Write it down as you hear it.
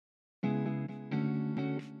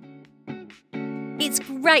It's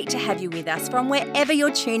great to have you with us from wherever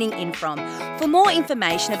you're tuning in from. For more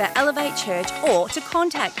information about Elevate Church or to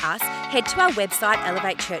contact us, head to our website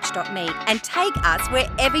elevatechurch.me and take us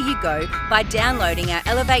wherever you go by downloading our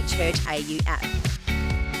Elevate Church AU app.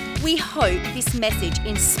 We hope this message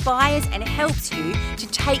inspires and helps you to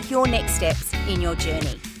take your next steps in your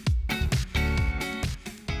journey.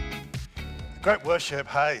 Great worship,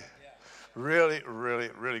 hey. Really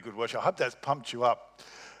good worship. I hope that's pumped you up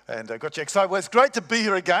and got you excited. Well, it's great to be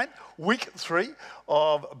here again. Week 3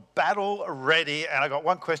 of Battle Ready. And I got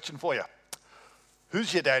one question for you.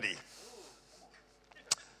 Who's your daddy?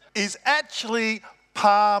 Is actually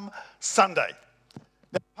Palm Sunday.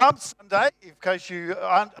 Now, Palm Sunday, in case you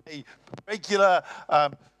aren't a regular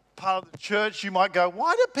part of the church, you might go,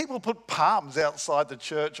 why do people put palms outside the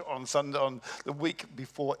church on Sunday, on the week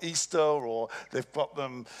before Easter, or they've got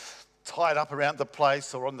them tied up around the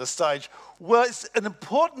place or on the stage? Well, it's an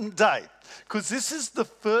important day because this is the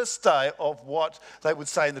first day of what they would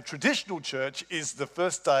say in the traditional church is the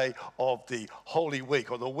first day of the Holy Week,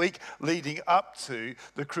 or the week leading up to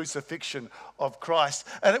the crucifixion of Christ.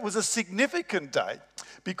 And it was a significant day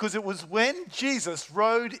because it was when Jesus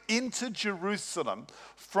rode into Jerusalem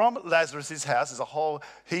from Lazarus' house. There's a whole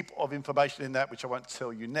heap of information in that which I won't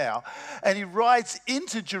tell you now. And he rides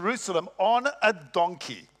into Jerusalem on a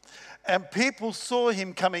donkey. And people saw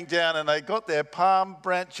him coming down, and they got their palm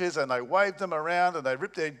branches and they waved them around and they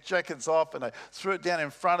ripped their jackets off and they threw it down in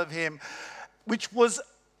front of him, which was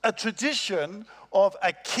a tradition of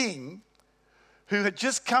a king who had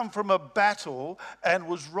just come from a battle and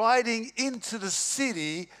was riding into the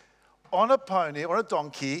city on a pony or a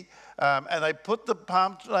donkey, and they put the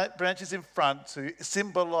palm branches in front to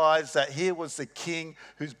symbolize that here was the king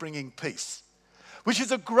who's bringing peace. Which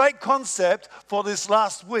is a great concept for this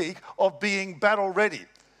last week of being battle ready.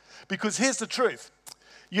 Because here's the truth.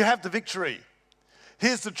 You have the victory.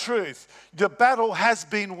 Here's the truth. The battle has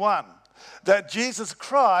been won. That Jesus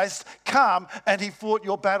Christ came and he fought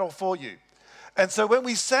your battle for you. And so when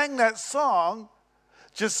we sang that song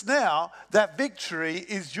just now, that victory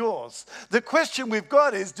is yours. The question we've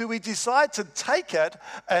got is, do we decide to take it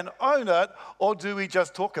and own it, or do we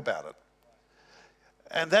just talk about it?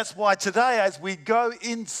 And that's why today, as we go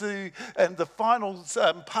into the final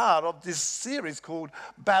part of this series called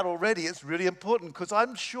Battle Ready, it's really important because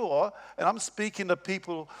I'm sure, and I'm speaking to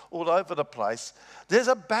people all over the place, there's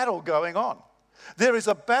a battle going on. There is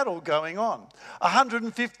a battle going on.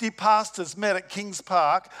 150 pastors met at Kings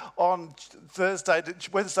Park on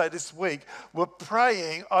Wednesday this week, were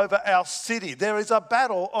praying over our city. There is a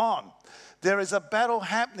battle on. There is a battle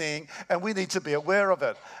happening, and we need to be aware of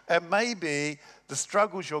it. And maybe the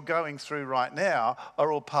struggles you're going through right now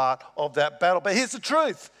are all part of that battle. But here's the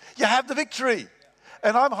truth. You have the victory.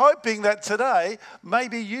 And I'm hoping that today,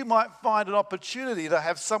 maybe you might find an opportunity to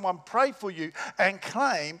have someone pray for you and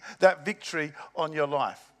claim that victory on your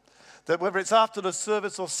life. That whether it's after the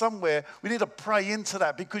service or somewhere, we need to pray into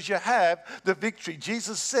that because you have the victory.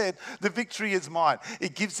 Jesus said, the victory is mine.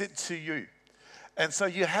 It gives it to you. And so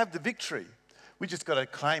you have the victory. We just got to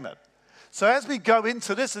claim it. So as we go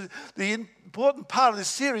into this, the important part of this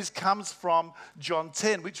series comes from John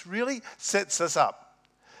 10, which really sets us up.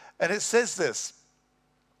 And it says this,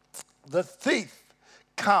 the thief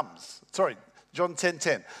comes, John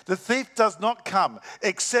 10:10. The thief does not come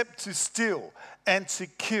except to steal and to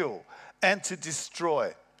kill and to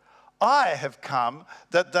destroy. I have come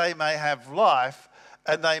that they may have life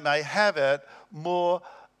and they may have it more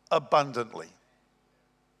abundantly.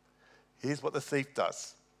 Here's what the thief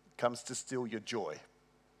does. Comes to steal your joy.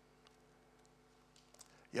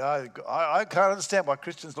 Yeah, I can't understand why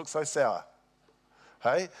Christians look so sour.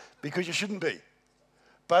 Hey? Because you shouldn't be.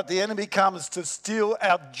 But the enemy comes to steal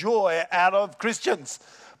our joy out of Christians,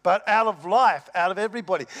 but out of life, out of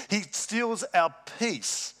everybody. He steals our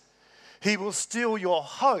peace. He will steal your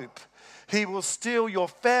hope. He will steal your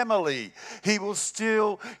family. He will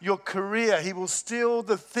steal your career. He will steal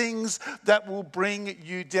the things that will bring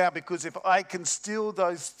you down. Because if I can steal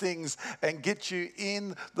those things and get you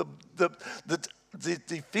in the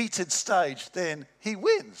defeated stage, then he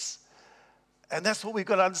wins. And that's what we've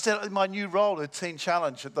got to understand. In my new role at Teen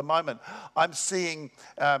Challenge at the moment, I'm seeing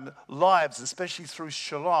lives, especially through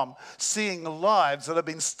Shalom, seeing lives that have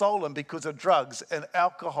been stolen because of drugs and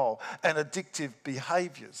alcohol and addictive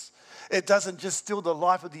behaviors. It doesn't just steal the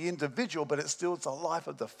life of the individual, but it steals the life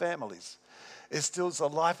of the families. It steals the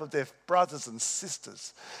life of their brothers and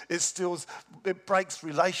sisters. It breaks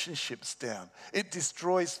relationships down. It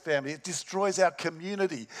destroys family. It destroys our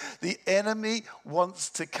community. The enemy wants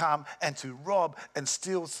to come and to rob and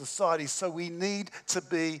steal society. So we need to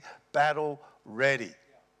be battle ready.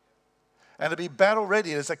 And to be battle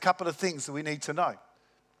ready, there's a couple of things that we need to know.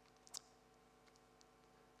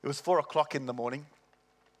 It was 4 o'clock in the morning.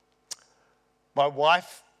 My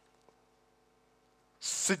wife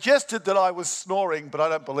suggested that I was snoring, but I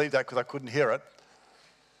don't believe that because I couldn't hear it.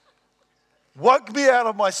 Woke me out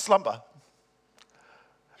of my slumber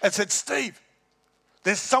and said, Steve,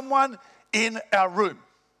 there's someone in our room.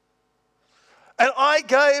 And I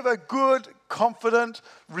gave a good, confident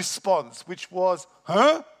response, which was,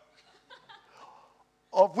 huh?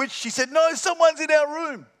 Of which she said, no, someone's in our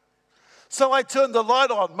room. So I turned the light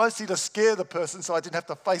on, mostly to scare the person so I didn't have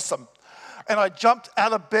to face them. And I jumped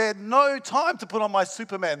out of bed, no time to put on my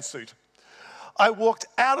Superman suit. I walked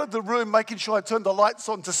out of the room, making sure I turned the lights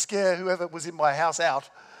on to scare whoever was in my house out.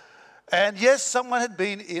 And yes, someone had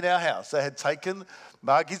been in our house. They had taken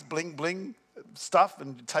Margie's bling bling stuff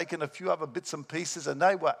and taken a few other bits and pieces, and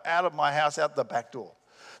they were out of my house out the back door.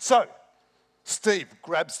 So Steve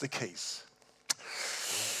grabs the keys.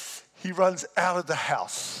 He runs out of the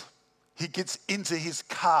house. He gets into his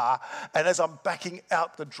car, and as I'm backing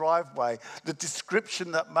out the driveway, the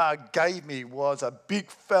description that Marg gave me was a big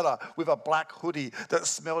fella with a black hoodie that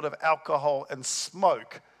smelled of alcohol and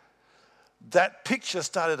smoke. That picture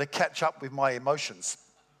started to catch up with my emotions,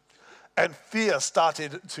 and fear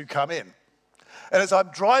started to come in. And as I'm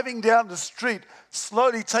driving down the street,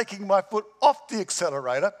 slowly taking my foot off the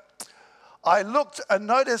accelerator, I looked and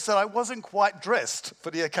noticed that I wasn't quite dressed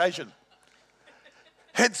for the occasion.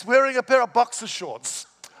 Hence wearing a pair of boxer shorts.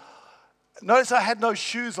 Notice I had no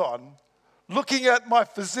shoes on. Looking at my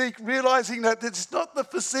physique, realizing that it's not the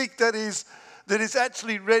physique that is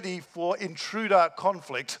actually ready for intruder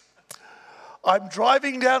conflict. I'm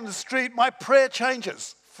driving down the street, my prayer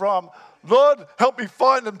changes from, Lord, help me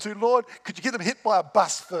find them, to, Lord, could you get them hit by a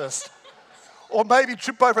bus first? Or maybe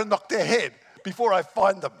trip over and knock their head before I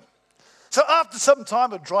find them. So after some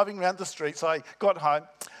time of driving around the streets, I got home,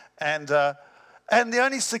 and the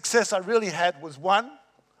only success I really had was, one,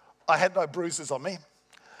 I had no bruises on me,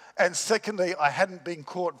 and secondly, I hadn't been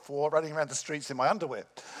caught for running around the streets in my underwear.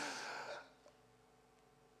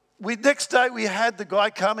 Next day, we had the guy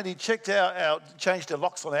come and he checked changed the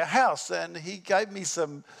locks on our house, and he gave me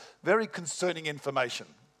some very concerning information.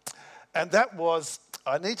 And that was,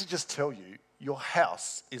 I need to just tell you, your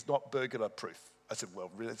house is not burglar proof. I said,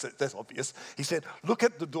 well, really, that's obvious. He said, look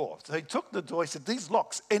at the door. So he took the door, he said, these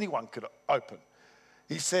locks anyone could open.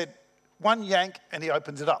 He said, one yank and he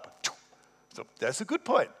opens it up. So that's a good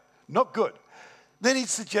point, not good. Then he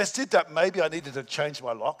suggested that maybe I needed to change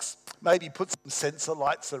my locks, maybe put some sensor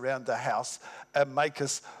lights around the house and make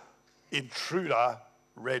us intruder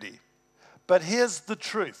ready. But here's the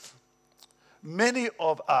truth. Many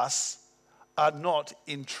of us are not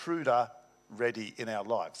intruder ready in our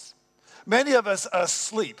lives. Many of us are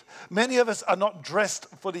asleep. Many of us are not dressed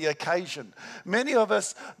for the occasion. Many of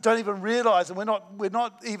us don't even realize, and we're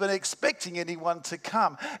not even expecting anyone to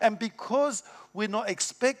come. And because we're not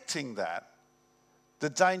expecting that, the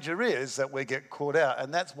danger is that we get caught out.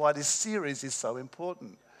 And that's why this series is so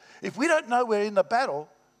important. If we don't know we're in the battle,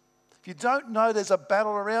 if you don't know there's a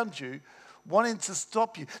battle around you wanting to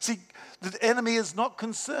stop you. See, the enemy is not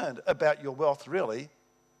concerned about your wealth, really,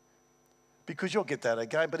 because you'll get that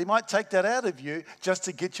again. But he might take that out of you just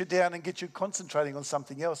to get you down and get you concentrating on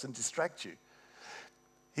something else and distract you.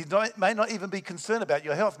 He may not even be concerned about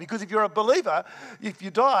your health, because if you're a believer, if you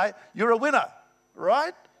die, you're a winner,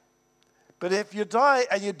 right? But if you die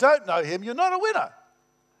and you don't know him, you're not a winner.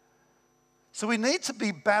 So we need to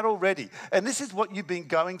be battle ready. And this is what you've been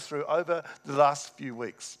going through over the last few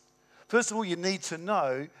weeks. First of all, you need to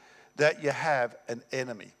know that you have an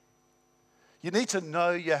enemy. You need to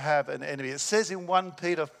know you have an enemy. It says in 1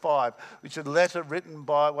 Peter 5, which is a letter written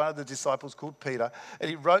by one of the disciples called Peter, and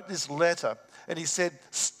he wrote this letter, and he said,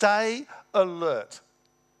 stay alert.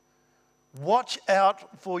 Watch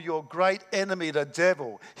out for your great enemy, the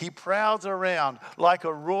devil. He prowls around like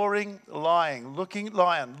a roaring lion,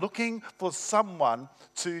 looking for someone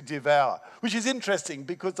to devour. Which is interesting,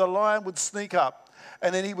 because the lion would sneak up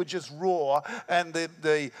and then he would just roar, and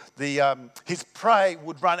his prey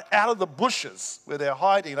would run out of the bushes where they're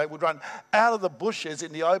hiding. They would run out of the bushes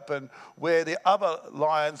in the open where the other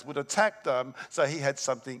lions would attack them, so he had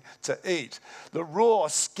something to eat. The roar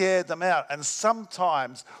scared them out, and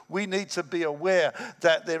sometimes we need to be aware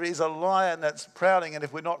that there is a lion that's prowling, and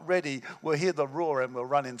if we're not ready, we'll hear the roar and we'll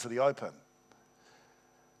run into the open.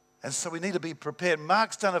 And so we need to be prepared.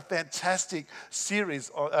 Mark's done a fantastic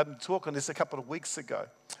series, talk on this a couple of weeks ago,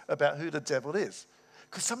 about who the devil is.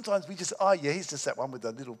 Because sometimes we just, he's just that one with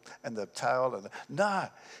the little, and the tail. No,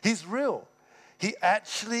 he's real. He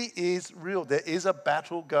actually is real. There is a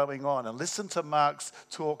battle going on. And listen to Mark's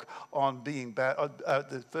talk on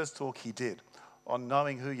the first talk he did on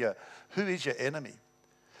knowing who is your enemy.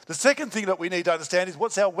 The second thing that we need to understand is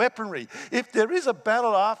what's our weaponry. If there is a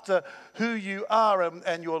battle after who you are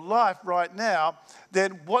and your life right now,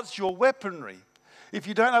 then what's your weaponry? If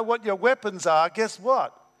you don't know what your weapons are, guess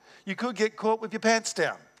what? You could get caught with your pants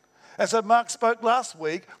down. And so Mark spoke last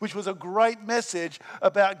week, which was a great message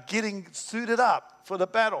about getting suited up for the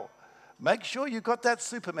battle. Make sure you've got that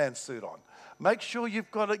Superman suit on. Make sure you've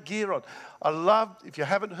got a gear on. I love, if you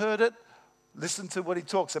haven't heard it, listen to what he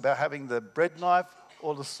talks about, having the bread knife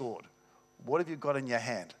or the sword. What have you got in your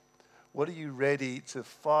hand? What are you ready to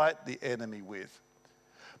fight the enemy with?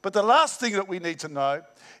 But the last thing that we need to know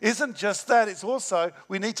isn't just that, it's also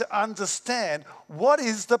we need to understand what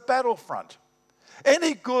is the battlefront.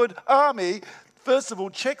 Any good army, first of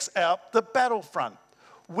all, checks out the battlefront.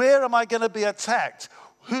 Where am I going to be attacked?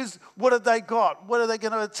 What have they got? What are they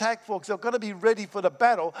going to attack for? Because I've got to be ready for the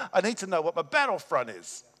battle. I need to know what my battlefront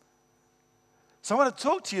is. So I want to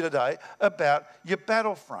talk to you today about your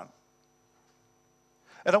battlefront.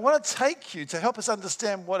 And I want to take you, to help us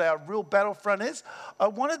understand what our real battlefront is, I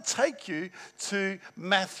want to take you to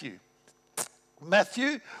Matthew.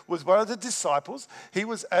 Matthew was one of the disciples. He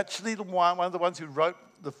was actually one of the ones who wrote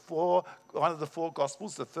one of the four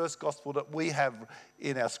Gospels, the first Gospel that we have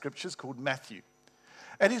in our scriptures called Matthew.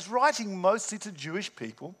 And he's writing mostly to Jewish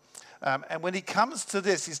people. And when he comes to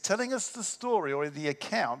this, he's telling us the story or the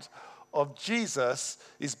account of Jesus'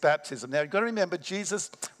 baptism. Now, you've got to remember, Jesus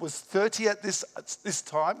was 30 at this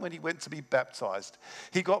time when he went to be baptized.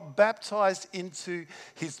 He got baptized into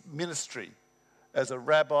his ministry as a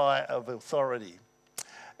rabbi of authority.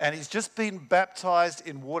 And he's just been baptized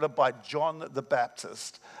in water by John the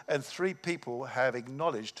Baptist. And 3 people have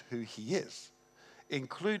acknowledged who he is,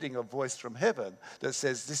 including a voice from heaven that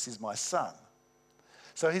says, "This is my son."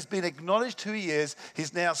 So he's been acknowledged who he is.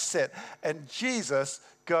 He's now set. And Jesus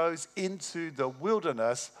goes into the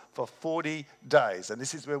wilderness for 40 days. And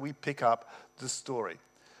this is where we pick up the story.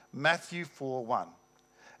 Matthew 4:1.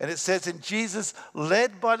 And it says, "And Jesus,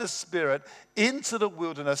 led by the Spirit into the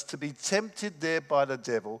wilderness to be tempted there by the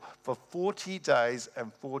devil for 40 days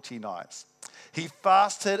and 40 nights. He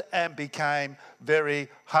fasted and became very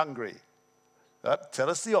hungry." Tell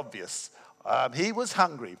us the obvious. He was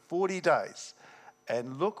hungry 40 days.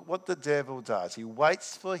 And look what the devil does. He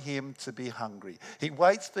waits for him to be hungry. He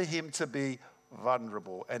waits for him to be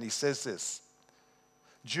vulnerable. And he says this,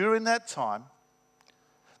 "During that time,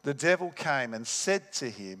 the devil came and said to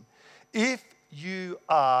him, 'If you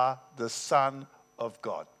are the Son of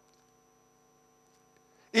God,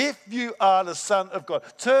 if you are the Son of God,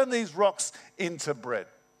 turn these rocks into bread.'"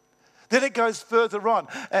 Then it goes further on.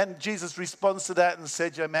 And Jesus responds to that and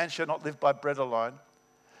said, "Man shall not live by bread alone."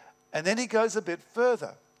 And then he goes a bit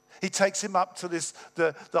further. He takes him up to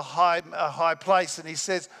the high place, and he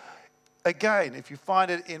says, again, if you find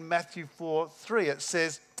it in Matthew 4:3, it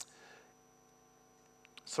says,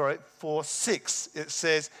 4:6, it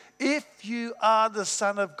says, "If you are the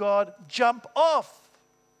Son of God, jump off."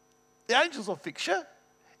 The angels will fix you.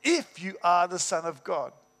 If you are the Son of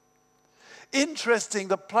God. Interesting,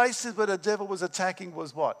 the places where the devil was attacking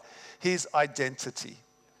was what? His identity.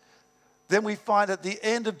 Then we find at the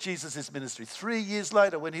end of Jesus' ministry, 3 years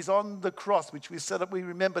later, when he's on the cross, which we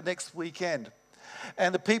remember next weekend,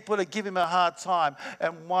 and the people that give him a hard time,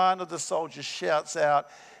 and one of the soldiers shouts out,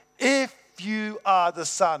 "If you are the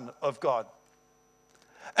Son of God."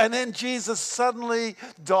 And then Jesus suddenly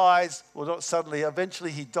dies, well, not suddenly,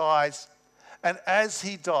 eventually he dies. And as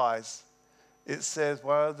he dies, it says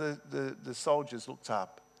one of the soldiers looked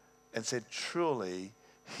up and said, "Truly,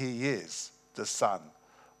 he is the Son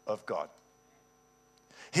of God."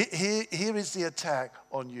 Here is the attack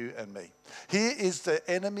on you and me. Here is the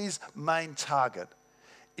enemy's main target,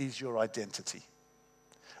 is your identity.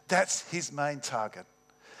 That's his main target,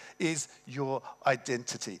 is your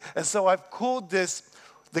identity. And so I've called this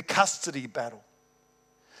the custody battle.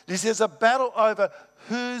 This is a battle over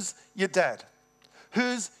who's your dad,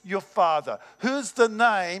 who's your father, who's the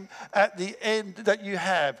name at the end that you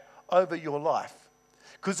have over your life.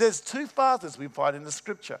 Because there's 2 fathers we find in the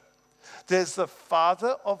scripture. There's the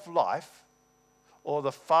Father of life, or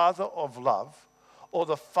the Father of love, or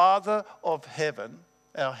the Father of heaven,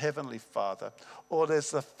 our Heavenly Father, or there's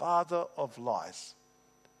the Father of lies.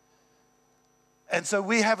 And so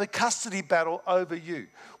we have a custody battle over you.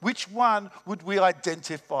 Which one would we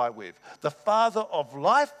identify with? The Father of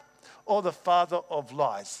life or the Father of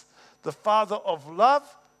lies? The Father of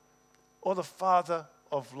love or the Father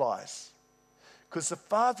of lies? Because the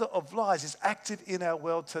father of lies is active in our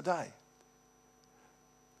world today.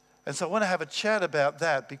 And so I want to have a chat about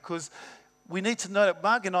that because we need to know that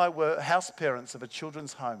Marg and I were house parents of a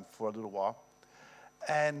children's home for a little while.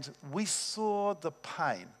 And we saw the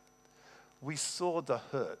pain. We saw the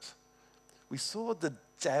hurt. We saw the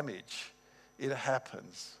damage it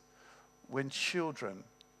happens when children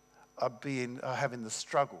are having the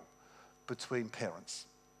struggle between parents.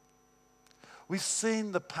 We've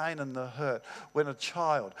seen the pain and the hurt when a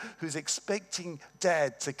child who's expecting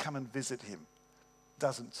dad to come and visit him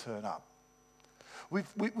doesn't turn up.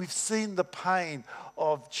 We've seen the pain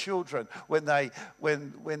of children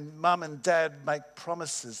when mum and dad make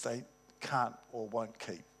promises they can't or won't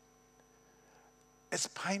keep. It's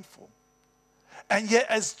painful. And yet,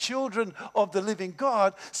 as children of the living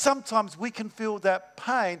God, sometimes we can feel that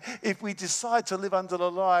pain if we decide to live under the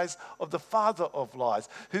lies of the father of lies,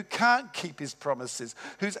 who can't keep his promises,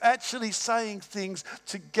 who's actually saying things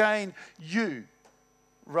to gain you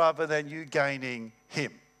rather than you gaining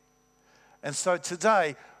him. And so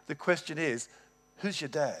today, the question is, who's your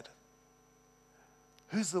dad?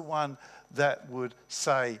 Who's the one that would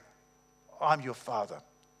say, I'm your father?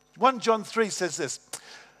 1 John 3 says this,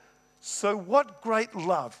 so what great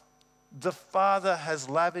love the Father has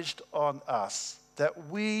lavished on us, that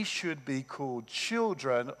we should be called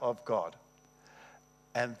children of God.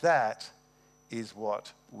 And that is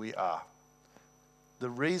what we are. The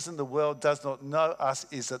reason the world does not know us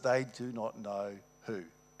is that they do not know who?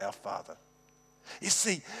 Our Father. You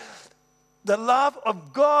see, the love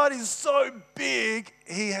of God is so big,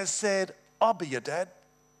 he has said, I'll be your dad.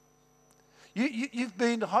 You've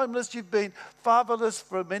been homeless, you've been fatherless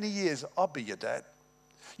for many years. I'll be your dad.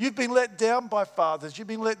 You've been let down by fathers. You've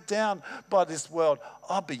been let down by this world.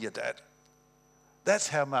 I'll be your dad. That's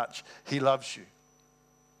how much he loves you.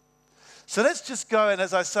 So let's just go, and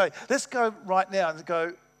as I say, let's go right now and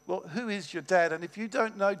go, well, who is your dad? And if you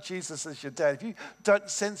don't know Jesus as your dad, if you don't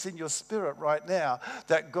sense in your spirit right now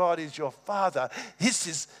that God is your father,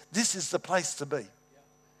 this is the place to be.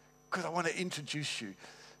 Because I want to introduce you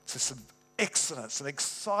to some excellent, some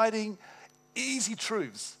exciting, easy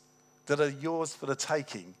truths that are yours for the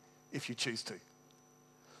taking if you choose to.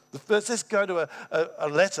 The first, let's go to a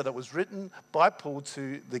letter that was written by Paul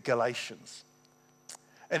to the Galatians.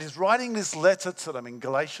 And he's writing this letter to them in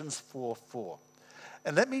Galatians 4:4.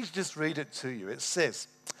 And let me just read it to you. It says,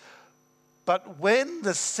 but when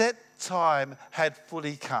the set time had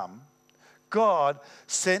fully come, God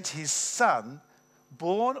sent his son,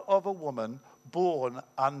 born of a woman, born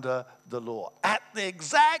under the law. At the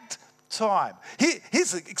exact time.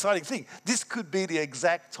 Here's the exciting thing. This could be the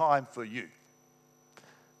exact time for you.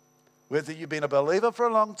 Whether you've been a believer for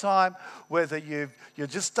a long time, whether you're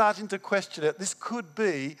just starting to question it, this could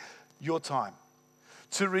be your time.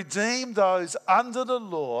 To redeem those under the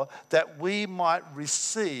law that we might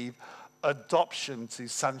receive adoption to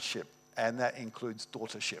sonship. And that includes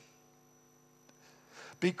daughtership.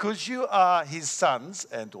 Because you are his sons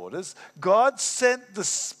and daughters, God sent the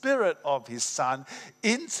Spirit of his Son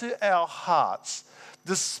into our hearts,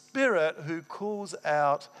 the Spirit who calls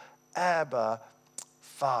out, Abba,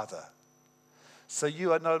 Father. So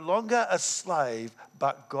you are no longer a slave,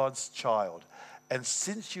 but God's child. And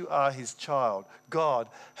since you are his child, God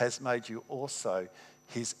has made you also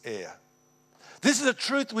his heir. This is a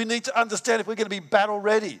truth we need to understand if we're going to be battle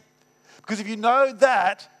ready. Because if you know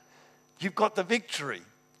that, you've got the victory.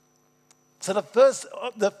 So the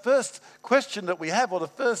first question that we have, or the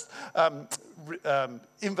first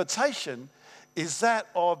invitation, is that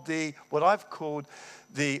of what I've called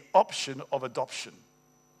the option of adoption.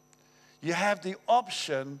 You have the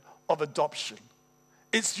option of adoption.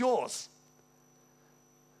 It's yours.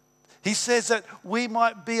 He says that we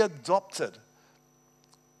might be adopted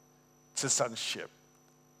to sonship.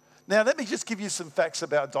 Now, let me just give you some facts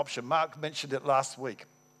about adoption. Mark mentioned it last week.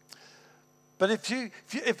 But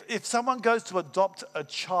if someone goes to adopt a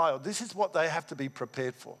child, this is what they have to be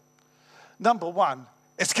prepared for. Number one,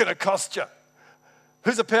 it's going to cost you.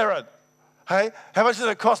 Who's a parent? Hey, how much does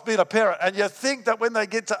it cost being a parent? And you think that when they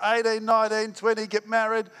get to 18, 19, 20, get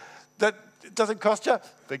married, that it doesn't cost you?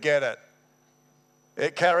 Forget it.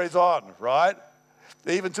 It carries on, right?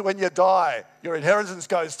 Even to when you die, your inheritance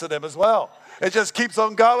goes to them as well. It just keeps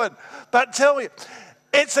on going. But tell me,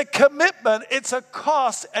 it's a commitment, it's a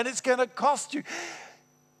cost, and it's going to cost you.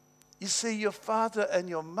 You see, your father and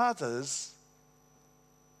your mothers,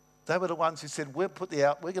 they were the ones who said, we'll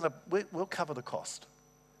cover the cost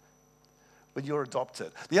when you're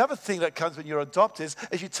adopted. The other thing that comes when you're adopted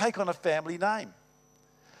is you take on a family name.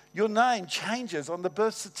 Your name changes on the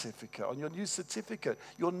birth certificate, on your new certificate.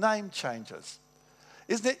 Your name changes.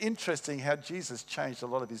 Isn't it interesting how Jesus changed a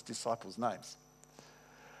lot of his disciples' names?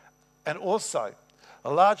 And also,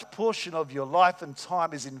 A large portion of your life and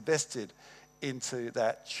time is invested into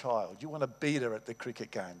that child. You want to beat her at the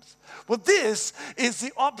cricket games. Well, this is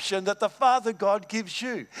the option that the Father God gives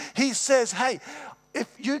you. He says, hey, if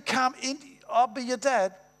you come in, I'll be your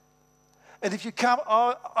dad. And if you come,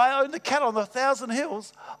 I own the cattle on 1,000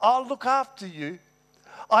 hills. I'll look after you.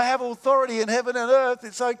 I have authority in heaven and earth.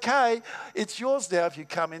 It's okay. It's yours now if you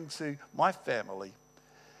come into my family.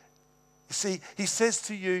 You see, he says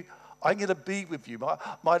to you, I'm going to be with you.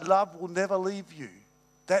 My love will never leave you.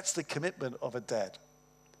 That's the commitment of a dad.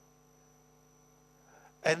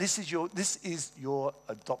 And this is your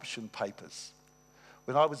adoption papers.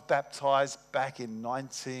 When I was baptized back in I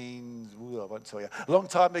won't tell you, a long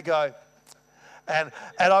time ago, and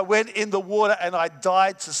I went in the water and I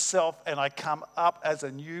died to self and I come up as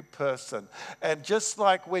a new person. And just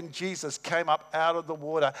like when Jesus came up out of the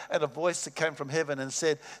water and a voice that came from heaven and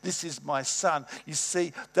said, this is my son. You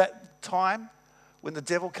see, that time when the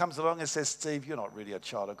devil comes along and says, Steve, you're not really a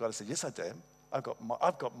child of God. I said, yes, I am.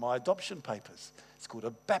 I've got my adoption papers. It's called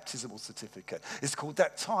a baptismal certificate. It's called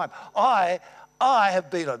that time. I have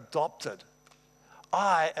been adopted.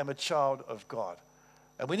 I am a child of God.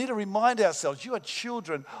 And we need to remind ourselves, you are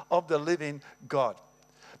children of the living God.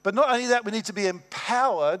 But not only that, we need to be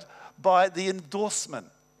empowered by the endorsement.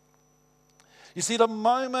 You see, the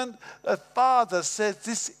moment a father says,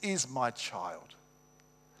 this is my child,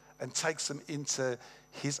 and takes them into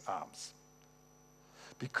his arms.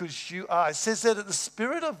 Because you are, it says that the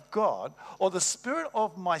Spirit of God, or the Spirit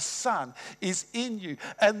of my Son, is in you.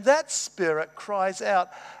 And that Spirit cries out,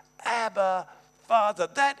 Abba, Father.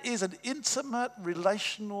 That is an intimate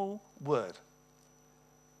relational word.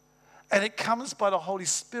 And it comes by the Holy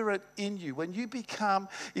Spirit in you. When you become,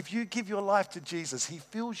 if you give your life to Jesus, he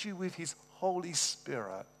fills you with his Holy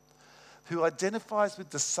Spirit, who identifies with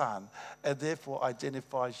the Son and therefore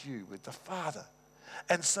identifies you with the Father.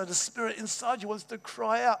 And so the Spirit inside you wants to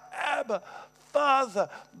cry out, Abba, Father,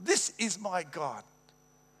 this is my God.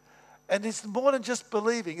 And it's more than just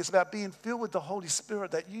believing. It's about being filled with the Holy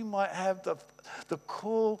Spirit, that you might have the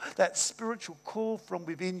call, that spiritual call from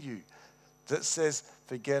within you that says,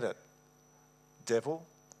 forget it, devil,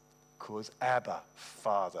 because Abba,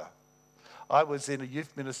 Father. I was in a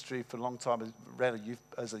youth ministry for a long time, ran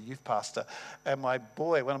as a youth pastor, and my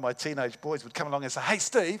boy, one of my teenage boys, would come along and say, hey,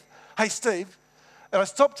 Steve. And I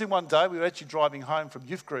stopped him one day. We were actually driving home from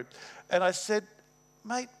youth group, and I said,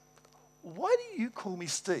 mate, why do you call me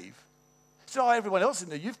Steve? He said, everyone else in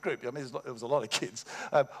the youth group, I mean, there was a lot of kids,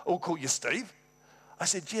 all call you Steve. I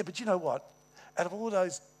said, yeah, but you know what? Out of all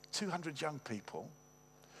those 200 young people,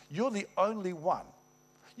 you're the only one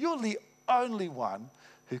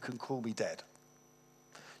who can call me Dad.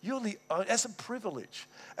 That's a privilege.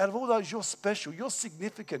 Out of all those, you're special, you're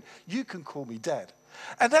significant. You can call me Dad.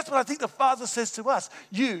 And that's what I think the Father says to us.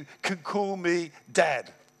 You can call me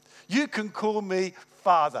Dad. You can call me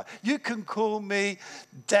Father. You can call me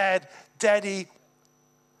Dad, Daddy.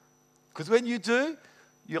 Because when you do,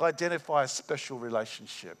 you identify a special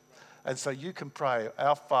relationship. And so you can pray,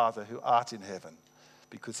 our Father who art in heaven,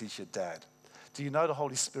 because he's your dad. Do you know the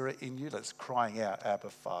Holy Spirit in you that's crying out, Abba,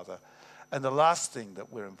 Father? And the last thing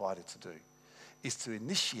that we're invited to do is to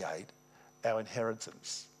initiate our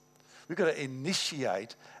inheritance. We've got to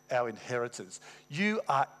initiate our inheritance. You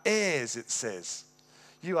are heirs, it says.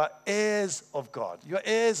 You are heirs of God. You're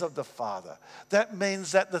heirs of the Father. That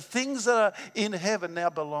means that the things that are in heaven now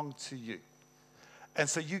belong to you. And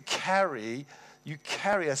so you carry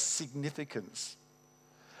a significance.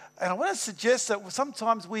 And I want to suggest that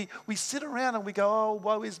sometimes we sit around and we go, oh,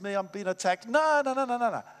 woe is me, I'm being attacked.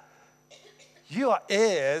 No. You are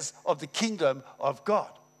heirs of the kingdom of God.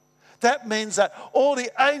 That means that all the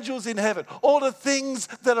angels in heaven, all the things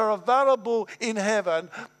that are available in heaven,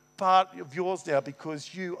 part of yours now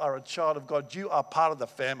because you are a child of God. You are part of the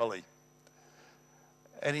family.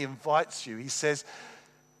 And he invites you. He says,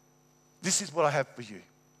 this is what I have for you.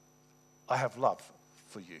 I have love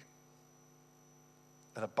for you.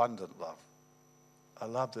 An abundant love. A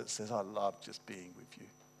love that says, I love just being with you.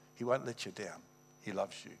 He won't let you down. He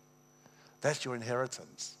loves you. That's your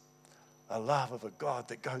inheritance. A love of a God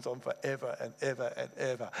that goes on forever and ever and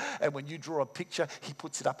ever. And when you draw a picture, he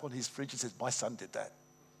puts it up on his fridge and says, my son did that.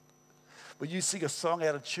 When you sing a song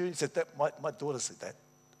out of tune, he says, my daughter said that.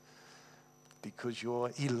 Because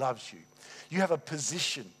he loves you. You have a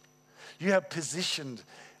position. You have positioned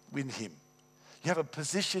with him. You have a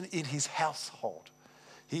position in his household.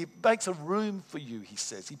 He makes a room for you, he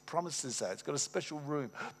says. He promises that. He's got a special room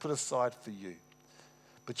put aside for you.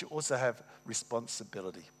 But you also have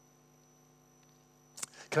responsibility.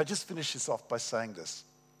 Can I just finish this off by saying this?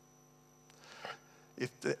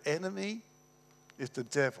 If the enemy if the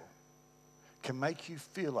devil can make you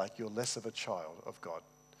feel like you're less of a child of God,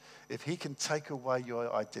 if he can take away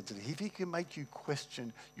your identity, if he can make you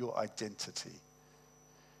question your identity,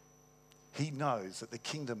 he knows that the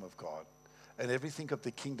kingdom of God and everything of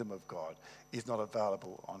the kingdom of God is not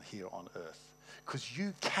available on here on earth. Because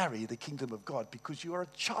you carry the kingdom of God because you are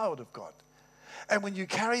a child of God. And when you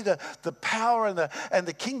carry the power and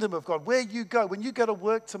the kingdom of God, where you go, when you go to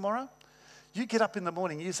work tomorrow, you get up in the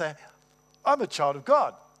morning and you say, I'm a child of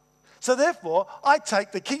God. So therefore, I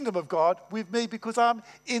take the kingdom of God with me because I'm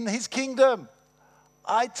in his kingdom.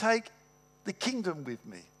 I take the kingdom with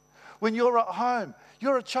me. When you're at home,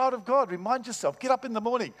 you're a child of God. Remind yourself, get up in the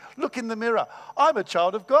morning, look in the mirror. I'm a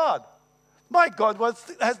child of God. My God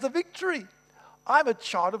has the victory. I'm a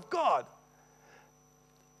child of God.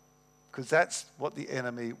 Because that's what the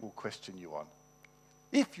enemy will question you on.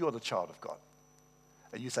 If you're the child of God,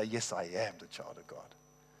 and you say, yes, I am the child of God.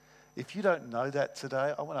 If you don't know that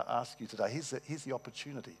today, I want to ask you today, here's the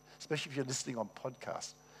opportunity, especially if you're listening on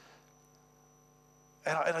podcast.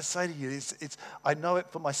 And I say to you, I know it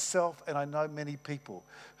for myself, and I know many people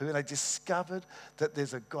who, when they discovered that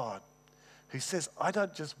there's a God who says, I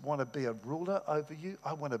don't just want to be a ruler over you,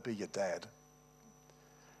 I want to be your dad.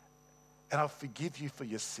 And I'll forgive you for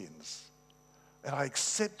your sins. And I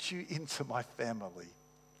accept you into my family.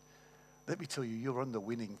 Let me tell you, you're in the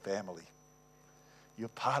winning family. You're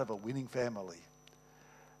part of a winning family.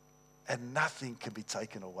 And nothing can be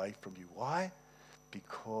taken away from you. Why?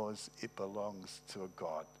 Because it belongs to a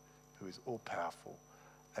God who is all-powerful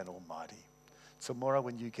and almighty. Tomorrow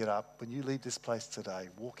when you get up, when you leave this place today,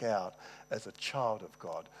 walk out as a child of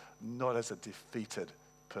God, not as a defeated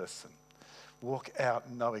person. Walk out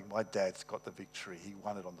knowing my dad's got the victory. He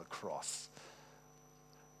won it on the cross.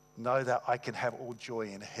 Know that I can have all joy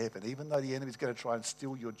in heaven, even though the enemy's going to try and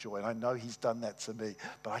steal your joy. And I know he's done that to me,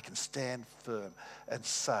 but I can stand firm and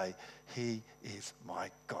say, he is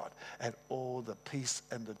my God. And all the peace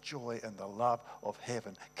and the joy and the love of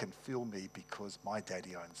heaven can fill me because my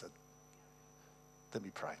daddy owns it. Let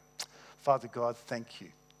me pray. Father God, thank you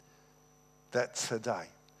that today,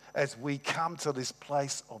 as we come to this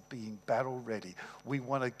place of being battle ready, we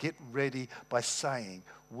want to get ready by saying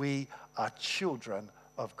we are children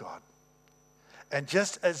of God. And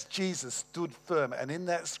just as Jesus stood firm, and in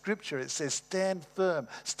that scripture it says, stand firm,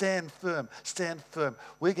 stand firm, stand firm.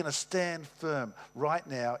 We're going to stand firm right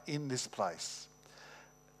now in this place.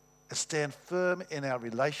 And stand firm in our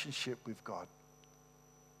relationship with God.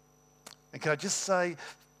 And can I just say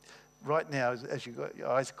right now, as you've got your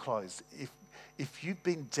eyes closed, if you've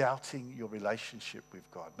been doubting your relationship with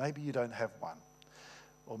God, maybe you don't have one,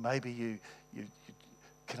 or maybe you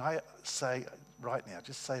can I say right now,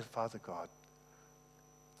 just say, Father God,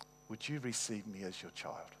 would you receive me as your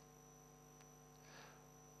child?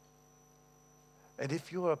 And if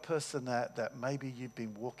you're a person that maybe you've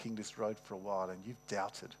been walking this road for a while and you've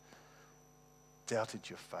doubted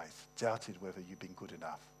your faith, doubted whether you've been good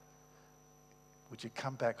enough, would you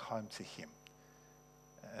come back home to him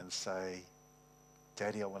and say,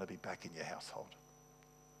 Daddy, I want to be back in your household?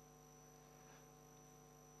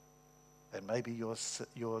 And maybe you're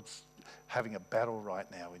having a battle right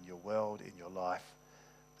now in your world, in your life.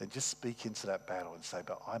 Then just speak into that battle and say,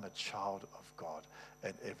 but I'm a child of God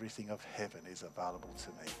and everything of heaven is available to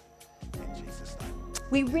me. In Jesus' name.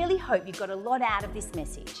 We really hope you got a lot out of this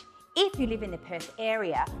message. If you live in the Perth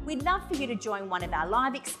area, we'd love for you to join one of our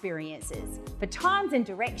live experiences. For times and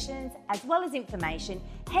directions, as well as information,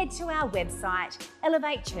 head to our website,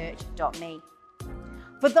 elevatechurch.me.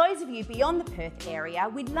 For those of you beyond the Perth area,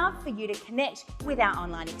 we'd love for you to connect with our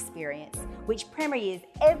online experience, which premieres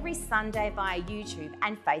every Sunday via YouTube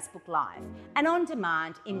and Facebook Live, and on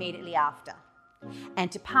demand immediately after.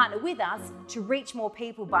 And to partner with us to reach more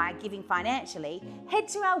people by giving financially, head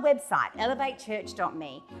to our website,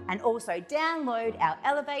 elevatechurch.me, and also download our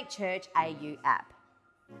Elevate Church AU app.